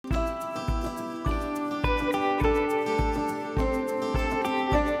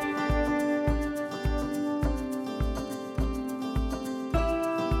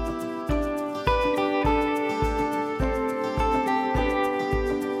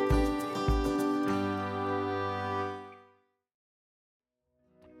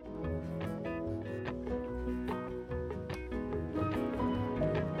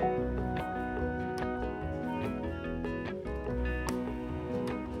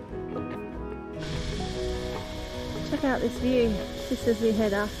Check out this view, just as we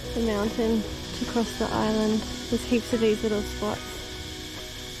head up the mountain to cross the island. There's heaps of these little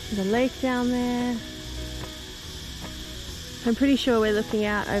spots. There's a lake down there. I'm pretty sure we're looking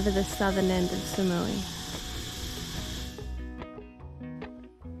out over the southern end of Samui.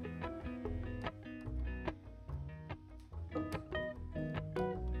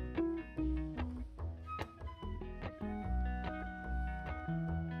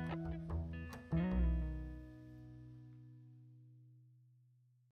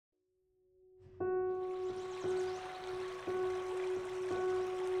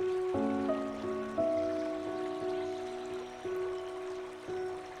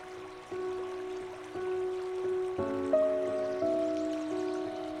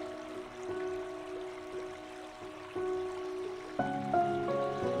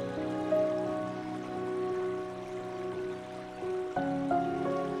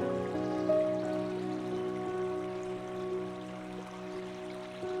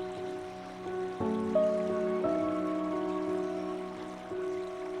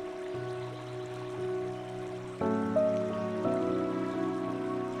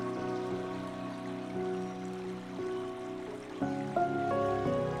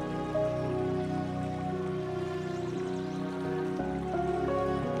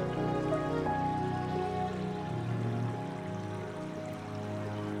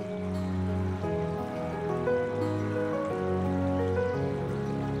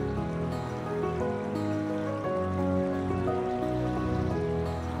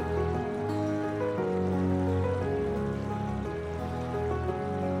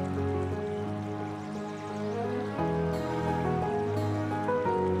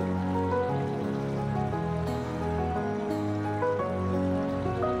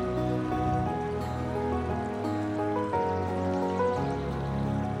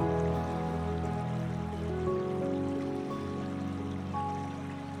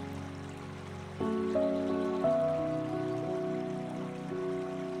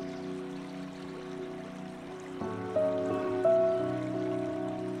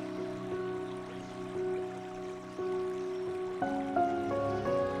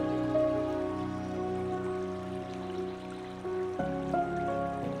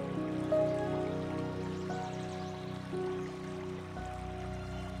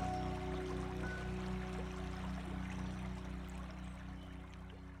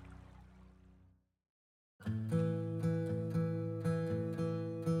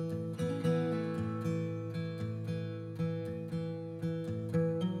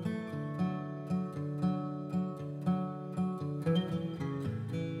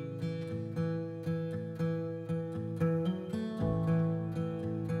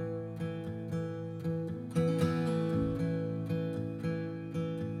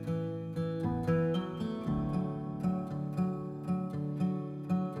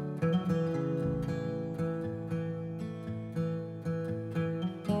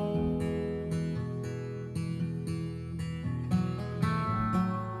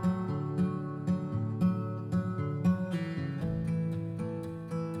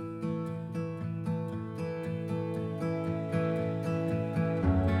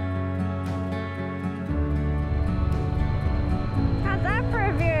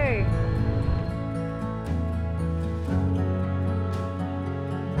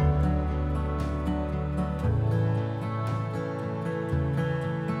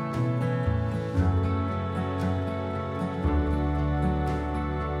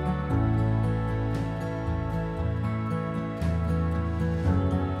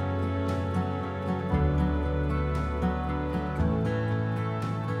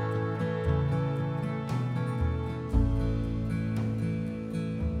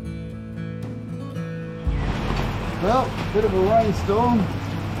 Well, bit of a rainstorm.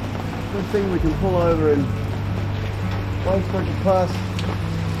 Good thing we can pull over and wait for it to pass.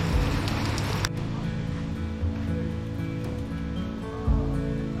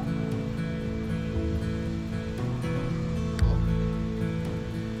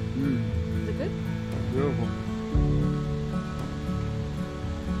 Is it good? Beautiful.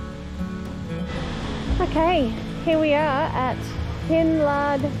 Okay, here we are at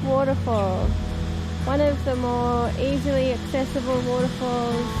Hinlad Waterfall. One of the more easily accessible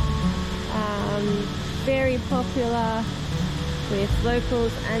waterfalls, very popular with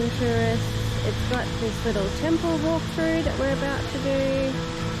locals and tourists. It's got this little temple walkthrough that we're about to do.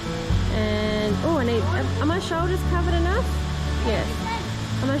 And, oh, are my shoulders covered enough? Yes.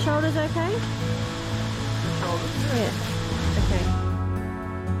 Are my shoulders okay? Yes. Okay.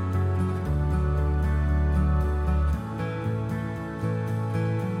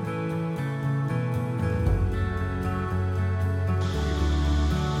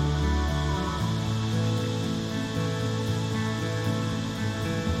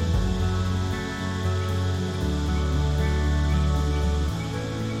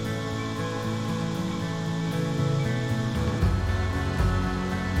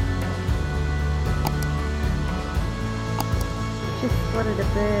 spotted a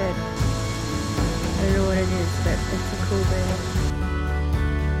bird. I don't know what it is, but it's a cool bird.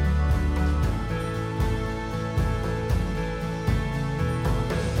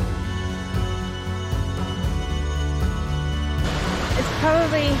 It's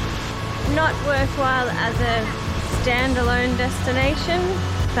probably not worthwhile as a standalone destination,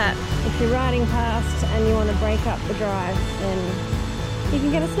 but if you're riding past and you want to break up the drive, then you can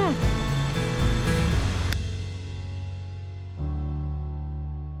get a snack.